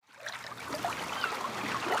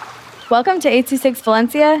Welcome to 826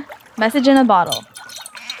 Valencia, message in a bottle.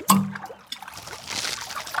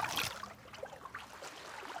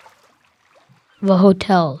 The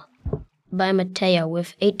Hotel by Matteo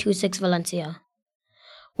with 826 Valencia.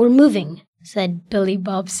 We're moving, said Billy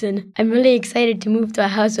Bobson. I'm really excited to move to a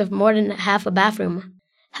house with more than half a bathroom.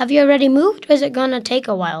 Have you already moved or is it gonna take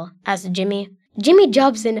a while? Asked Jimmy. Jimmy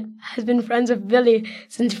Jobson has been friends with Billy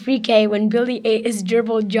since pre-K when Billy ate his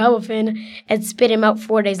gerbil jawbone and spit him out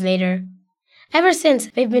 4 days later. Ever since,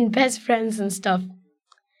 they've been best friends and stuff.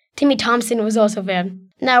 Timmy Thompson was also there.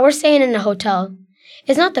 Now we're staying in a hotel.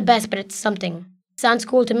 It's not the best, but it's something. Sounds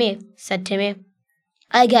cool to me, said Timmy.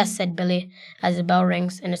 I guess, said Billy, as the bell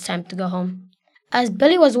rings and it's time to go home. As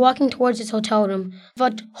Billy was walking towards his hotel room,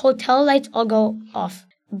 the hotel lights all go off.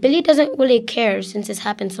 Billy doesn't really care since this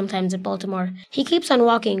happens sometimes in Baltimore. He keeps on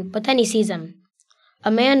walking, but then he sees him. A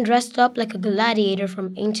man dressed up like a gladiator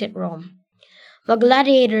from ancient Rome. The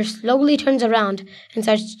gladiator slowly turns around and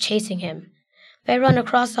starts chasing him. They run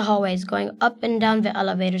across the hallways, going up and down the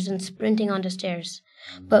elevators and sprinting on the stairs.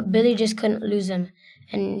 But Billy just couldn't lose him,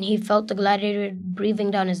 and he felt the gladiator breathing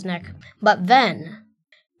down his neck. But then,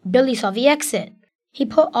 Billy saw the exit. He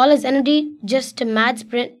put all his energy just to mad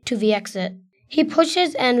sprint to the exit. He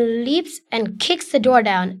pushes and leaps and kicks the door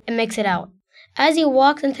down and makes it out. As he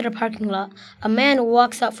walks into the parking lot, a man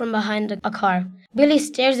walks out from behind a car. Billy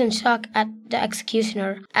stares in shock at the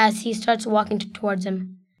executioner as he starts walking towards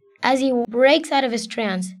him. As he breaks out of his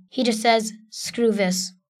trance, he just says, "Screw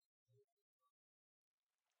this."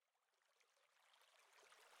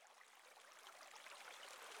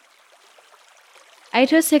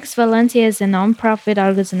 I26 Valencia is a non-profit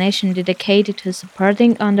organization dedicated to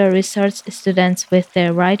supporting under-researched students with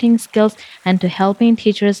their writing skills and to helping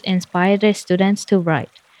teachers inspire their students to write.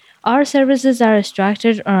 Our services are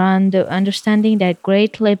structured around the understanding that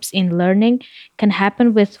great leaps in learning can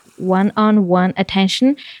happen with one-on-one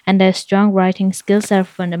attention and that strong writing skills are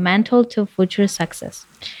fundamental to future success.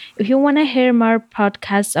 If you want to hear more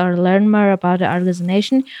podcasts or learn more about the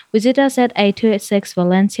organization, visit us at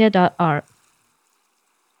 826valencia.org.